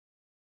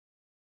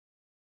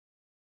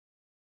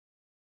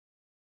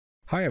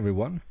Hi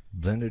everyone,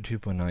 Blender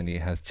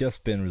 2.90 has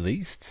just been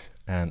released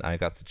and I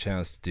got the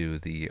chance to do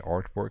the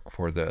artwork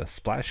for the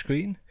splash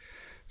screen.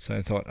 So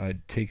I thought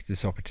I'd take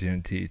this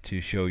opportunity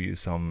to show you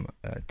some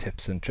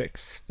tips and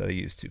tricks that I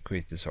used to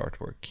create this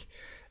artwork.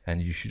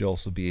 And you should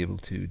also be able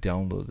to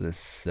download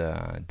this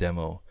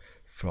demo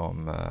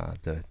from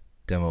the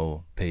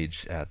demo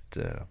page at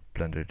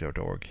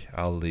blender.org.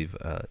 I'll leave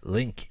a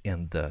link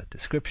in the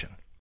description.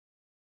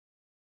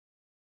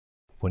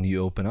 When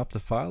you open up the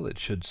file, it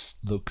should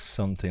look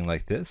something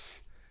like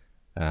this.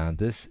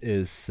 This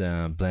is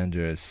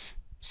Blender's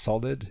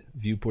solid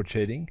viewport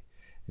shading,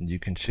 and you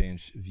can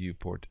change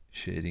viewport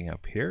shading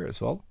up here as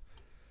well.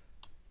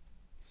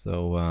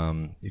 So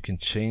you can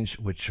change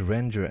which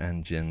render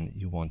engine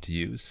you want to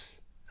use,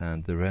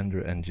 and the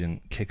render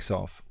engine kicks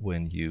off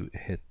when you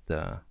hit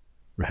the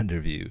render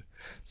view.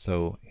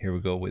 So here we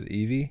go with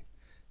Eevee.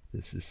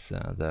 This is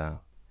the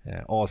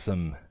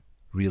awesome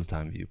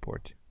real-time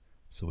viewport.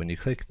 So when you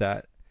click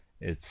that,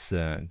 it's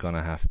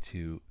gonna have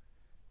to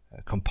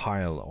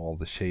compile all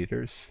the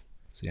shaders,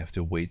 so you have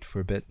to wait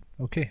for a bit.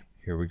 Okay,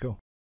 here we go.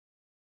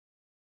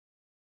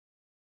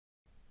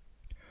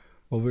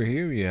 Over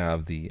here you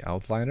have the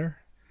outliner,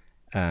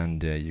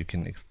 and you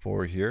can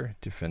explore here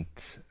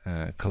different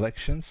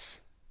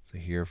collections. So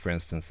here, for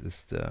instance,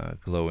 is the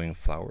glowing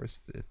flowers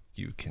that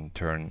you can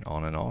turn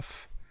on and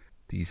off.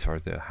 These are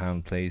the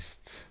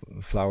hand-placed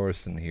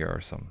flowers, and here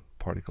are some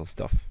particle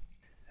stuff.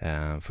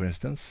 For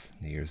instance,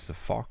 here's the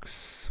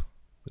fox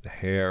with the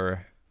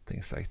hair,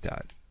 things like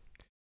that.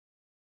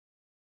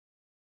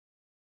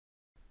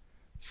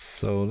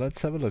 So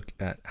let's have a look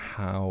at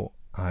how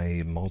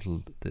I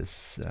modeled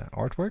this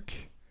artwork.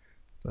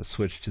 Let's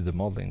switch to the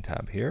modeling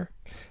tab here,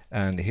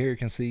 and here you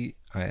can see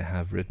I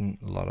have written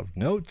a lot of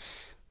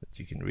notes that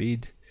you can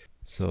read.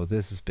 So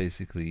this is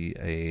basically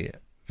a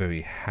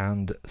very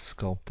hand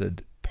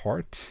sculpted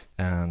part,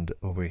 and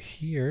over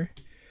here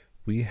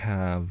we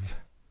have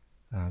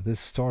this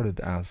started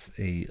as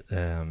a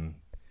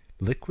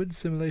liquid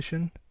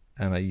simulation,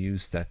 and I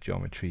used that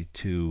geometry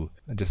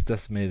I just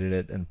decimated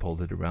it and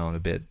pulled it around a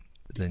bit,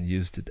 then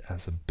used it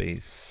as a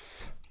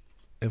base.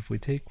 If we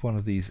take one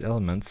of these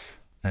elements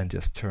and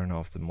just turn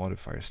off the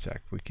modifier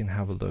stack, we can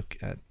have a look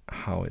at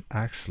how it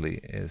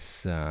actually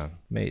is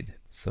made.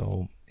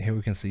 So here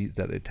we can see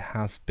that it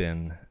has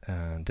been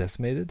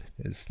decimated.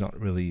 It's not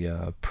really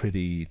a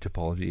pretty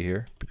topology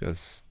here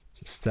because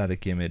the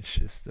static image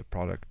is the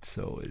product,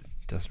 so it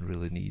doesn't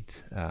really need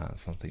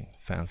something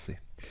fancy.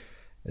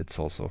 It's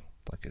also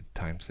like a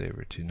time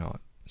saver to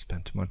not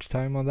spend too much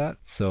time on that.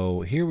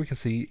 So here we can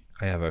see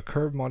I have a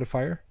curve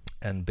modifier,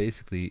 and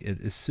basically it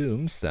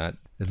assumes that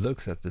it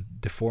looks at the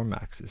deform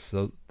axis.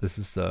 So this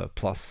is a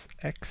plus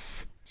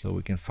X, so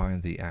we can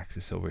find the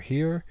axis over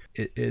here.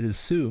 It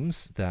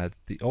assumes that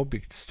the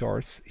object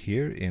starts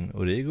here in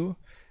Orego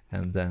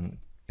and then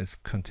is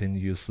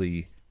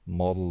continuously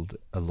modeled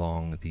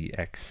along the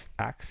X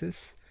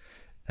axis,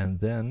 and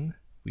then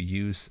we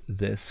use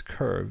this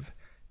curve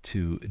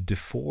to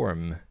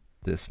deform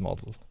this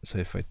model. So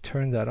if I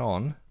turn that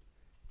on,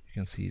 you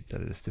can see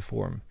that it is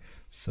deformed.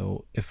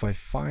 So if I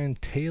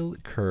find tail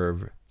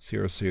curve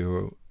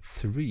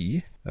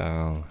 003,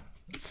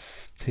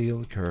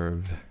 tail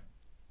curve,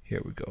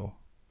 here we go,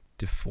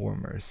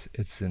 deformers,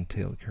 it's in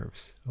tail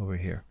curves over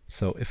here.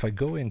 So if I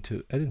go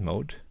into edit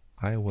mode,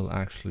 I will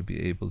actually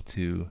be able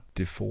to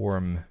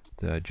deform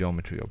the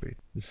geometry object.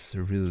 This is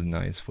a really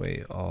nice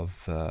way of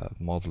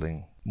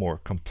modeling more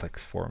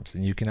complex forms,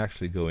 and you can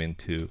actually go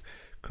into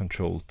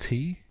Control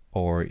T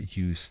or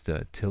use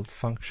the tilt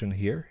function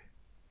here.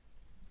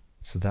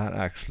 So that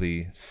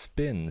actually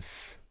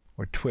spins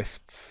or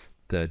twists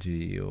the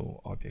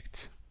geo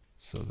object.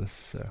 So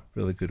this is a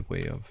really good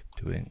way of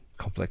doing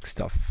complex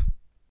stuff.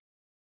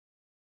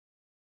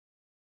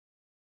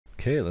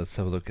 Okay, let's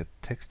have a look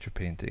at texture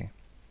painting.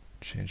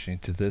 Changing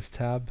to this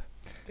tab.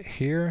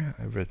 Here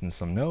I've written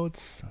some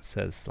notes. It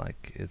says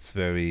like it's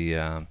very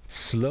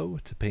slow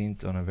to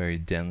paint on a very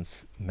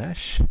dense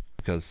mesh,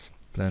 because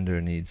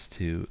Blender needs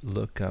to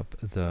look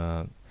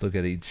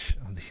at each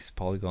of these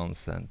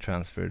polygons and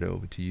transfer it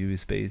over to UV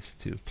space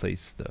to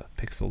place the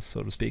pixels,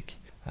 so to speak.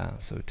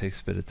 So it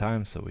takes a bit of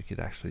time, so we could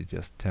actually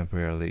just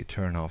temporarily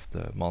turn off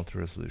the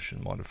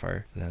multi-resolution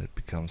modifier. Then it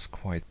becomes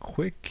quite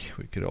quick.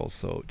 We could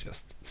also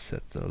just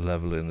set the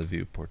level in the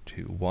viewport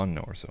to 1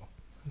 or so.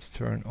 Let's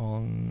turn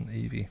on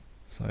Eevee.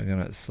 So I'm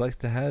gonna select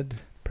the head,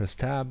 press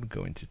tab,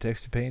 go into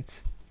texture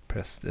paint,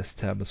 press this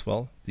tab as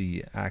well,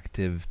 the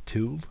active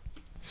tool.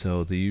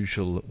 So the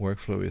usual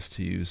workflow is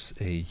to use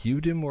a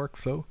UDIM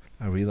workflow.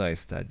 I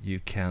realized that you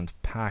can't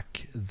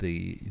pack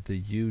the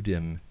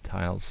UDIM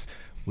tiles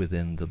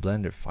within the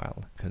Blender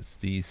file, because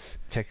these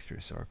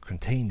textures are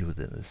contained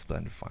within this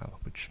Blender file,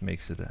 which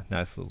makes it a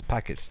nice little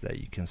package that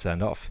you can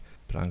send off.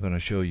 But I'm going to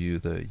show you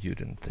the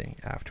UDIM thing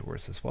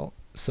afterwards as well.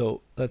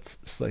 So let's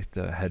select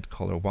the head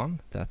color 1.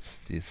 That's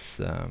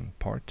this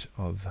part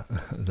of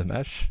the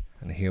mesh.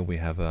 And here we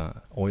have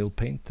a oil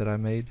paint that I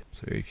made.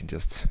 So here you can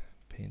just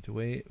paint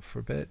away for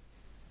a bit.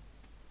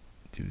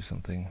 Do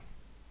something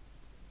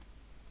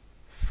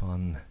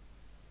fun.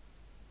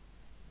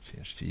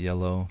 Change to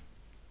yellow.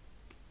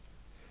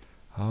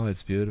 Oh,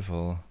 it's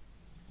beautiful.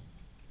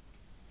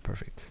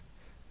 Perfect.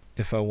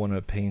 If I want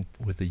to paint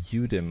with the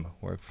UDIM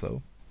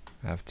workflow,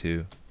 I have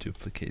to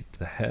duplicate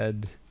the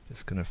head.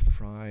 Just gonna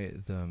fry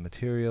the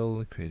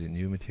material, create a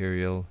new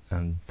material,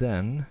 and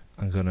then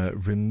I'm gonna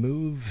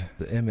remove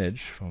the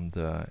image from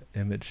the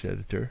image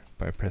editor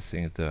by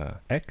pressing the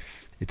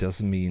X. It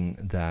doesn't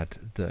mean that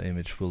the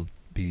image will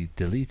be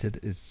deleted,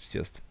 it's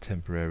just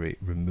temporarily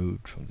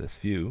removed from this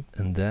view.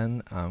 And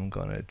then I'm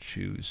gonna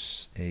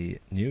choose a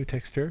new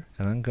texture,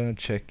 and I'm gonna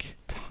check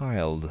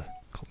tiled.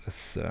 Call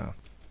this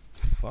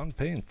fun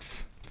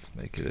paint. Let's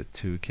make it a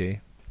 2K.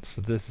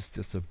 So this is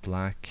just a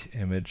black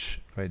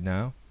image right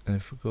now. And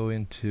if we go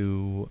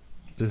into,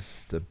 this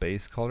is the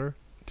base color,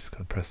 I'm just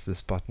going to press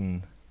this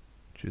button,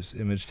 choose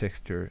image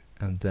texture,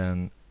 and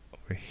then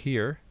over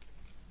here,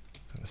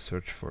 I'm going to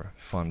search for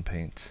fun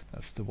paint.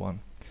 That's the one.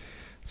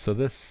 So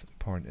this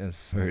part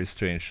is very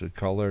strangely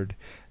colored.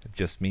 It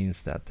just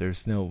means that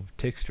there's no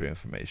texture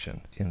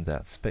information in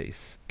that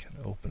space. Can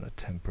open a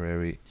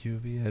temporary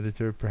UV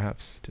editor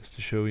perhaps, just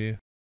to show you.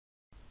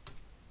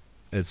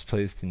 It's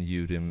placed in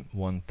UDIM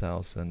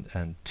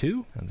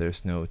 1002 and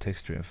there's no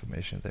texture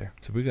information there.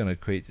 So we're going to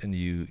create a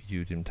new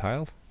UDIM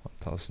tile,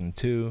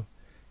 1002,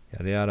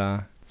 yada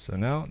yada. So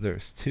now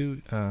there's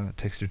two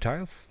texture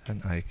tiles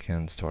and I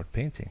can start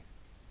painting.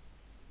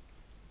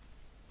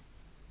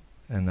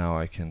 And now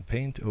I can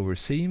paint over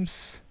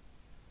seams,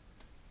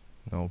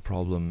 no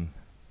problem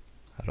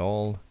at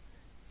all,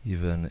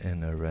 even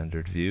in a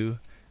rendered view.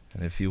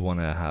 And if you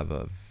want to have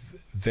a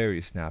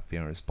very snappy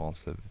and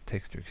responsive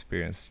texture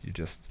experience, you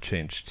just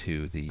change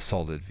to the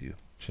solid view.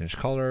 Change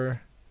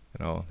color.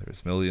 You know,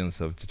 there's millions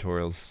of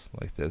tutorials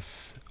like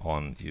this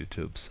on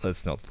YouTube, so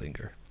let's not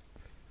linger.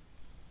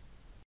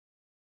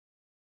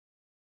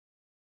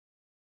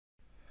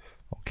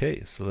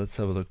 Okay, so let's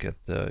have a look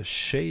at the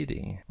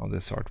shading on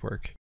this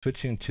artwork.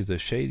 Switching to the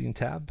shading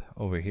tab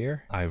over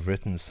here, I've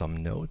written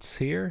some notes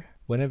here.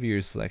 Whenever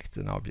you select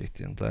an object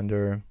in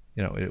Blender,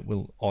 you know, it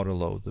will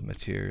auto-load the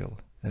material.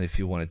 And if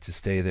you want it to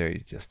stay there,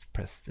 you just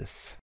press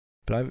this.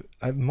 But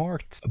I've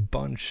marked a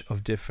bunch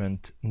of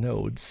different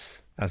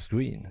nodes as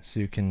green, so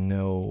you can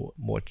know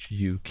what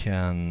you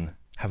can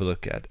have a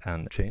look at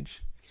and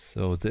change.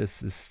 So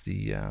this is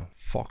the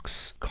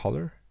Fox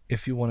color.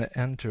 If you want to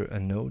enter a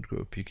node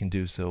group, you can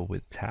do so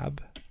with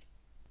Tab.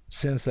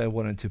 Since I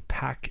wanted to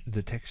pack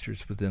the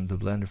textures within the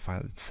Blender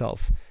file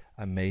itself,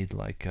 I made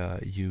like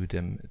a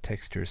UDIM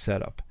texture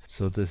setup.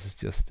 So this is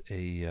just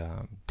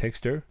a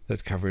texture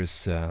that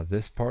covers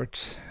this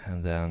part,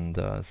 and then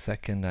the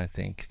second, I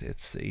think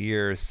it's the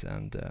ears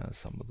and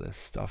some of this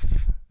stuff,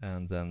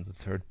 and then the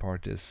third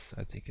part is,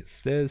 I think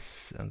it's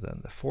this, and then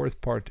the fourth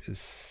part is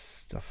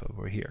stuff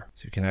over here.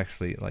 So you can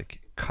actually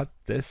like cut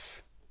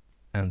this,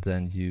 and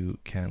then you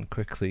can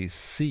quickly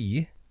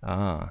see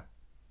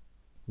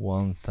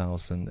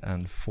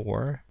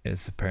 1004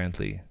 is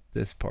apparently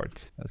this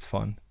part. That's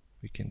fun.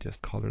 We can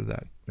just color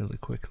that really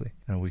quickly,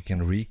 and we can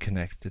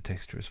reconnect the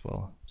texture as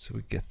well, so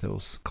we get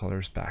those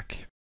colors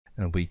back.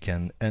 And we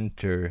can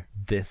enter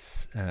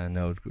this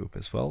node group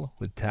as well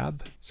with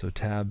Tab. So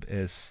Tab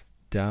is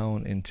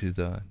down into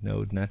the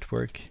node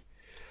network.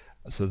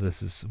 So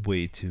this is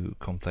way too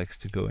complex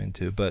to go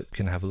into, but you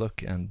can have a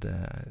look and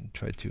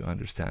try to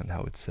understand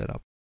how it's set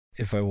up.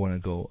 If I want to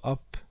go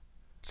up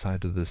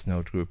side of this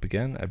node group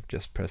again, I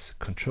just press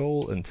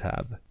Control and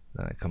Tab.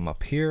 Then I come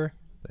up here,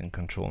 then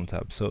Control and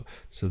Tab. So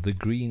the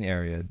green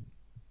area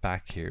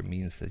back here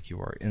means that you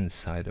are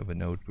inside of a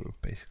node group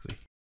basically.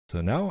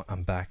 So now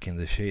I'm back in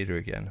the shader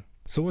again.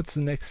 So what's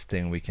the next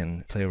thing we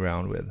can play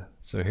around with?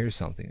 So here's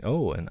something.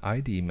 Oh, an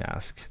ID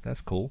mask.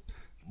 That's cool.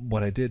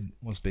 What I did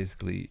was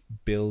basically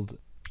build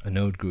a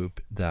node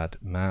group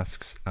that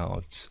masks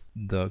out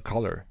the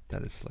color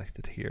that is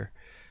selected here.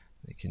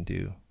 You can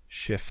do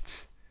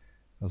Shift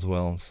as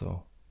well,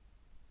 so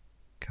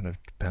kind of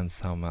depends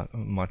how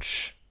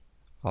much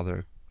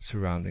other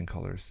surrounding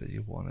colors that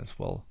you want as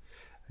well,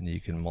 and you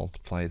can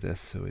multiply this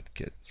so it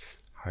gets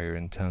higher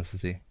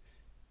intensity.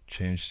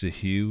 Change the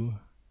hue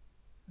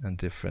and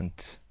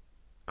different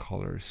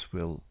colors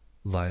will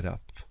light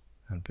up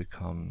and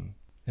become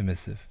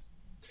emissive.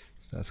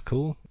 So that's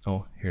cool.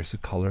 Oh, here's a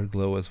color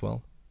glow as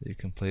well that you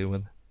can play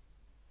with.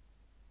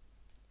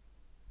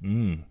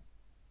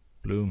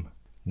 Bloom.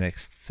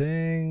 Next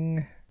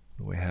thing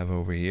we have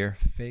over here,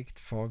 faked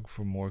fog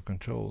for more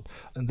control.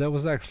 And that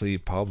was actually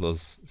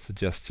Pablo's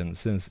suggestion,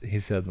 since he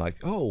said like,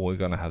 oh, we're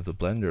gonna have the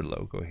Blender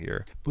logo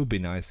here. It would be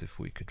nice if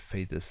we could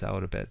fade this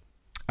out a bit.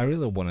 I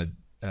really wanted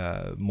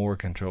more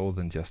control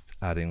than just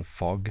adding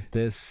fog.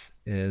 This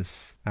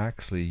is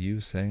actually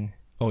using,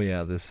 oh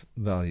yeah, this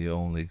value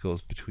only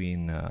goes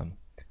between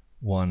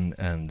 1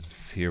 and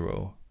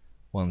 0.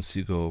 Once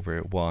you go over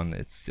 1,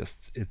 it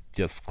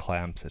just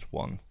clamps at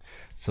 1.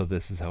 So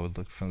this is how it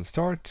looked from the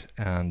start,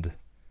 and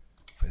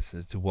if I set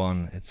it to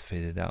 1, it's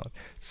faded out.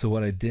 So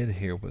what I did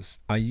here was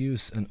I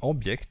use an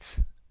object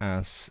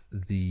as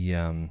the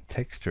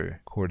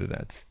texture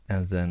coordinate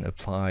and then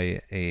apply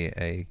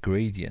a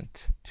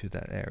gradient to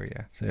that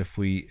area. So if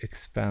we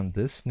expand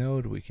this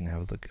node, we can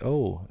have a look,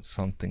 oh,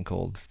 something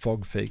called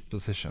fog fake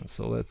position.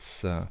 So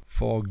let's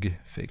fog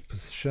fake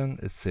position,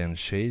 it's in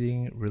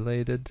shading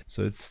related.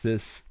 So it's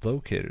this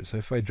locator. So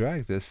if I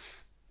drag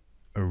this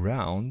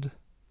around,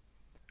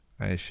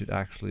 I should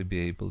actually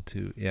be able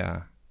to,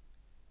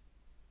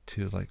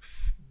 to like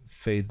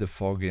fade the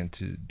fog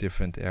into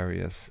different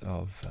areas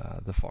of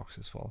the fox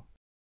as well.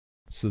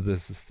 So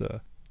this is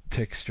the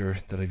texture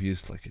that I've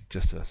used, like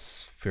just a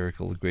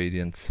spherical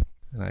gradient,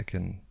 and I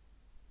can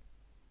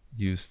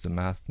use the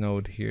math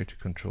node here to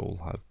control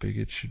how big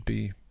it should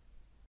be.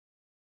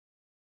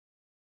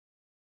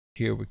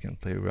 Here we can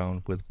play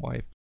around with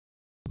wipe.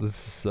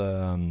 This is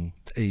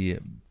a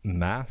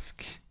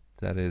mask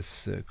that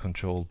is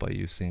controlled by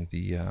using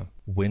the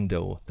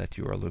window that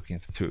you are looking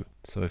through.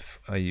 So if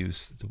I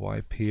use the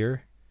wipe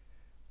here,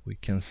 we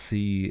can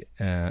see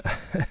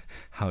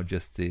how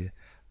just the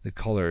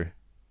color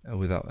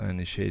without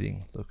any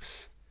shading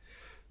looks.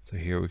 So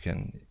here we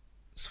can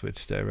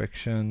switch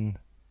direction,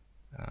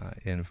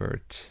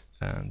 invert,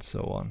 and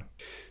so on.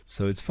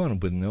 So it's fun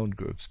with node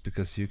groups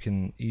because you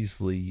can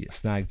easily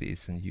snag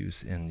these and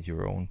use in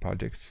your own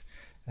projects.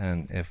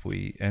 And if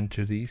we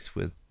enter these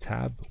with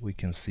tab, we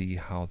can see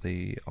how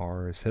they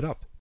are set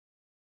up.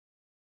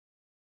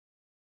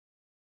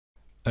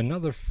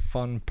 Another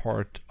fun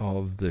part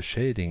of the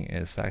shading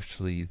is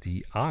actually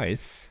the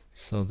eyes.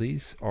 So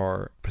these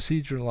are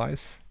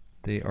proceduralized.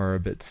 They are a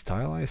bit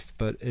stylized,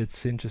 but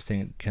it's interesting.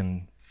 You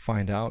can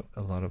find out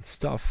a lot of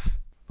stuff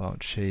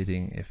about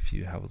shading if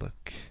you have a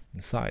look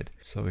inside.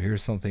 So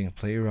here's something to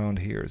play around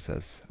here. It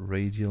says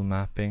radial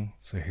mapping.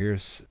 So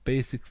here's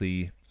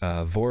basically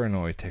a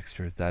Voronoi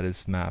texture that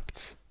is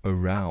mapped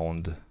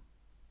around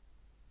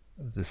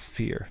the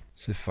sphere.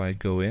 So if I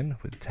go in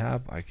with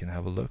tab, I can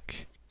have a look.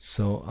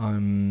 So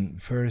I'm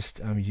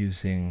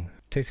using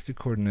texture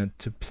coordinate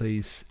to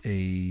place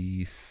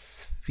a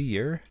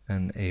sphere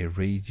and a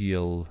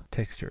radial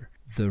texture.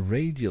 The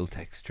radial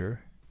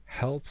texture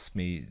helps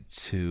me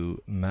to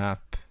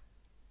map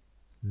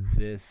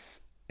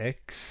this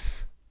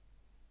X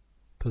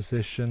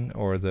position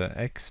or the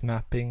X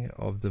mapping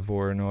of the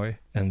Voronoi,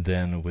 and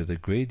then with a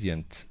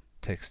gradient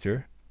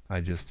texture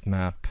I just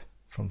map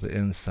from the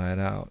inside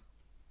out.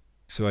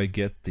 So I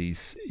get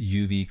these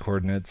UV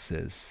coordinates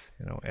as,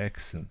 you know,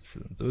 X is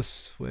in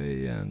this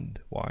way and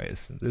Y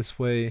is in this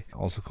way,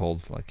 also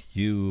called like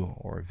U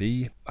or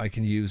V. I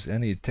can use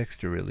any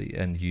texture really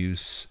and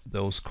use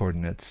those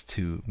coordinates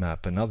to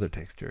map another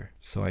texture.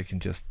 So I can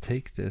just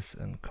take this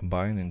and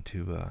combine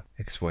into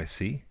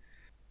XYZ,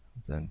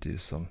 then do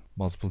some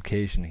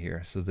multiplication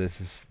here. So this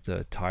is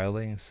the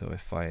tiling. So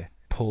if I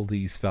pull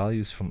these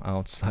values from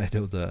outside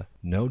of the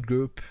node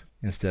group,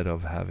 instead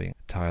of having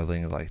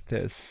tiling like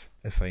this,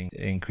 if I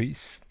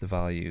increase the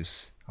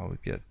values, I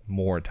would get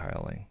more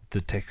tiling.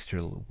 The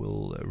texture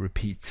will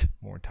repeat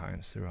more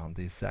times around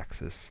this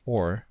axis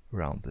or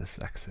around this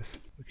axis.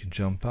 We can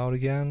jump out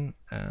again,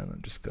 and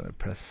I'm just going to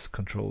press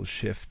Ctrl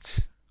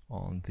Shift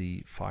on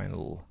the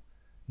final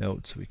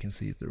node so we can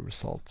see the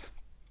result.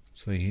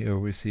 So here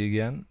we see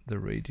again the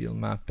radial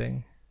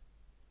mapping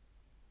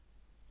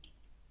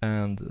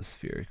and the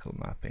spherical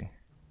mapping.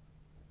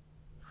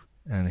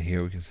 And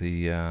here we can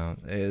see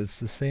it's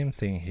the same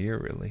thing here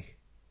really,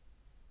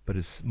 but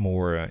it's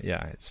more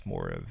it's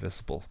more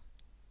visible.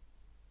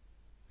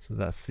 So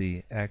that's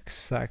the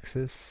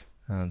x-axis,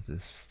 and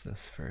this is the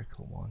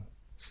spherical one.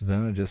 So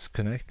then I just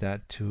connect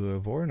that to a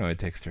Voronoi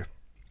texture.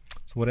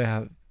 So what I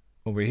have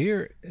over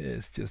here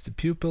is just a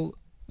pupil,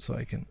 so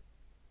I can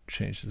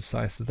change the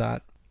size of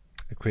that.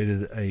 I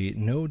created a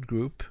node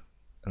group,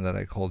 and that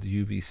I called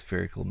UV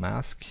spherical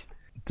mask.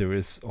 There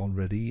is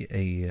already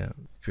a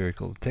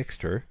spherical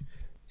texture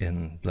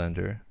in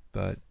Blender,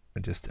 but I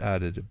just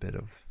added a bit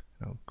of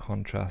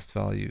contrast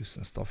values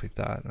and stuff like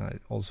that, and I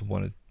also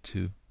wanted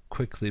to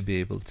quickly be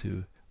able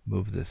to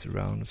move this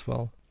around as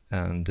well,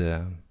 and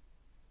I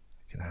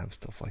can have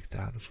stuff like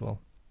that as well.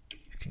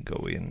 You can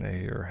go in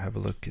here, have a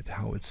look at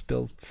how it's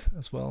built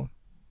as well.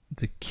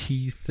 The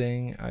key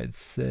thing I'd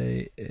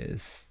say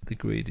is the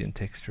gradient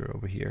texture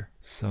over here.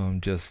 So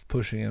I'm just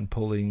pushing and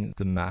pulling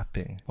the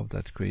mapping of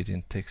that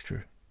gradient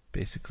texture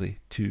basically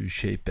to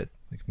shape it,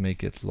 like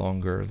make it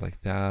longer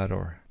like that,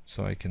 or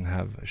so I can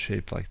have a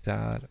shape like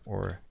that,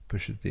 or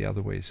push it the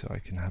other way so I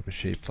can have a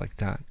shape like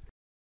that.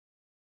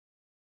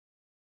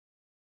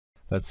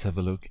 Let's have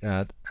a look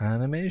at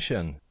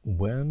animation.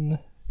 When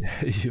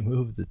you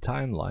move the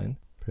timeline,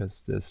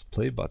 press this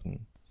play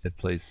button. It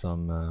plays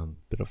some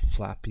bit of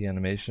flappy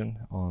animation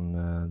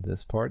on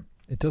this part.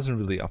 It doesn't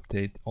really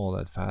update all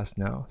that fast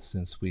now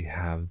since we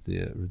have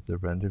the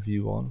render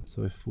view on.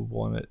 So if we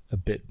want it a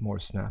bit more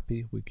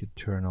snappy, we could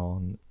turn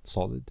on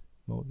solid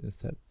mode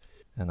instead.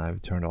 And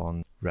I've turned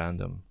on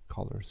random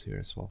colors here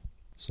as well.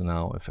 So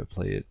now if I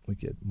play it, we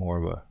get more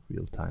of a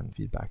real-time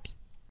feedback.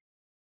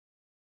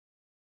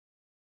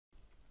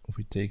 If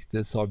we take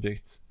this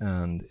object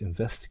and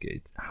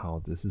investigate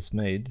how this is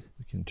made,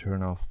 we can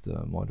turn off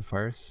the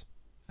modifiers.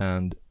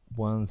 And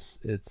once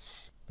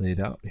it's laid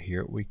out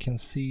here, we can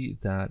see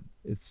that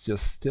it's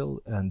just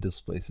still and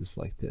displaces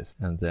like this.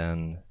 And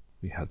then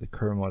we have the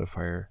curve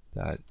modifier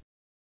that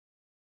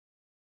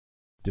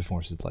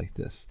deforms it like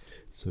this.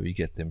 So you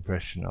get the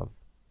impression of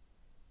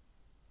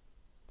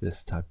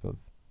this type of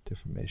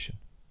deformation.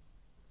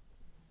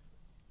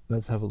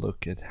 Let's have a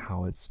look at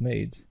how it's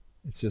made.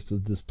 It's just a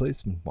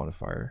displacement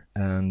modifier,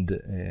 and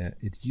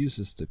it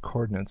uses the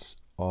coordinates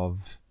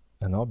of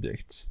an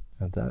object,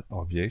 and that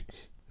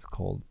object is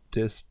called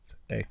disp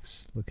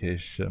x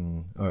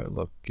location or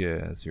look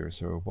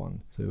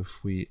 001. So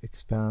if we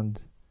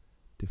expand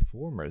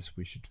deformers,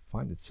 we should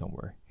find it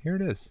somewhere. Here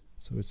it is.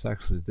 So it's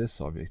actually this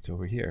object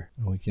over here,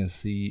 and we can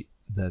see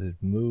that it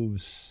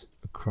moves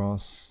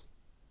across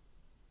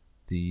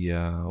the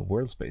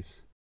world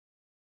space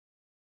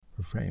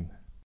per frame.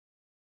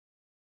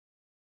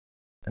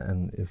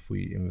 And if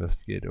we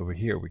investigate over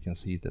here, we can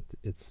see that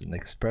it's an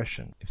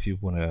expression. If you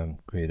want to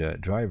create a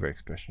driver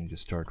expression, you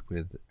start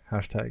with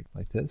hashtag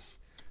like this,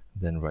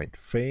 then write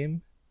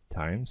frame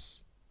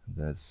times, and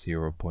then it's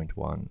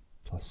 0.1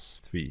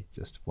 plus 3.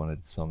 Just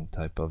wanted some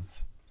type of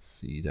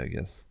seed, I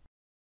guess.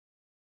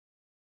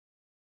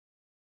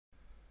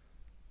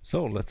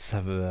 So let's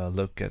have a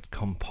look at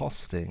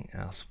compositing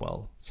as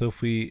well. So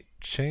if we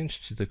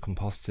change to the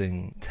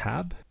compositing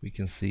tab, we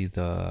can see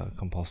the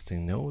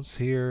compositing nodes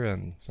here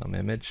and some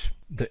image.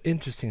 The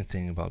interesting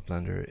thing about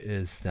Blender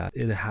is that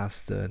it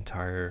has the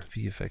entire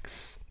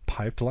VFX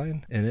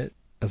pipeline in it.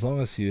 As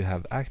long as you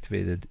have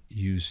activated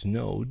use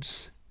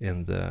nodes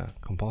in the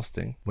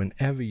compositing,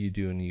 whenever you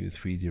do a new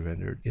 3D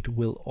render, it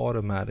will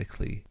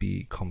automatically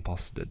be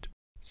composited.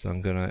 So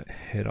I'm gonna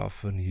hit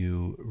off a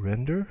new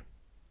render.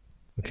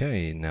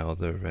 Okay, now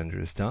the render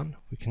is done.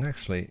 We can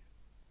actually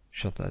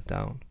shut that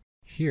down.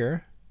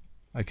 Here,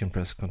 I can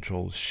press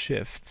Ctrl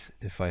Shift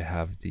if I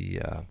have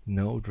the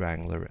Node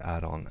Wrangler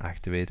add-on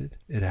activated.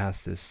 It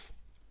has this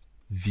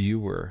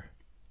viewer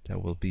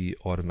that will be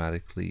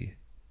automatically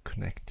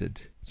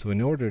connected. So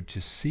in order to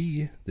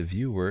see the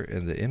viewer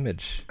in the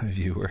image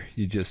viewer,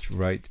 you just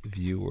write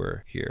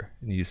viewer here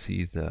and you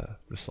see the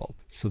result.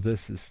 So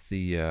this is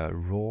the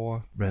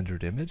raw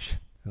rendered image.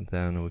 And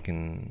then we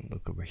can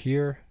look over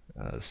here,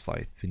 a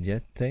slight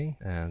vignette thing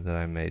that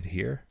I made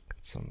here.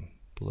 Got some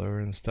blur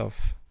and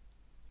stuff.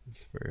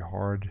 It's very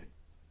hard.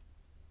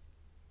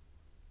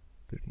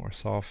 A bit more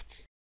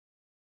soft.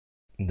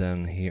 And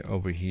then here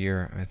over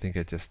here, I think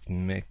I just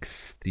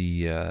mix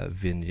the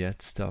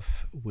vignette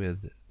stuff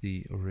with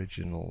the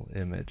original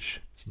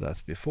image. So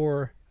that's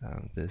before,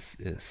 and this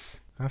is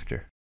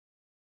after.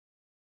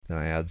 Then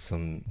I add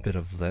some bit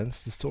of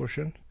lens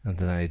distortion, and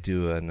then I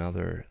do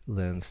another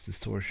lens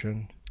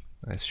distortion.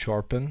 I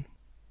sharpen,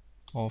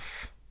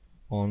 off,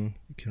 on.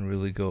 You can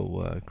really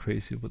go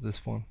crazy with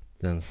this one.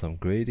 Then some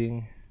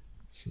grading.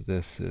 So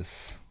this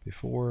is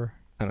before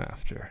and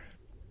after.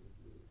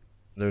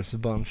 There's a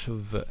bunch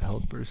of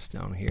helpers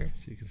down here.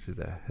 So you can see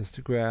the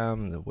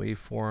histogram, the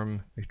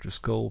waveform,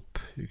 spectroscope.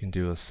 You can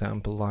do a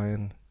sample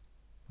line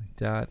like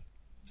that.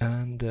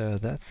 And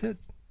that's it.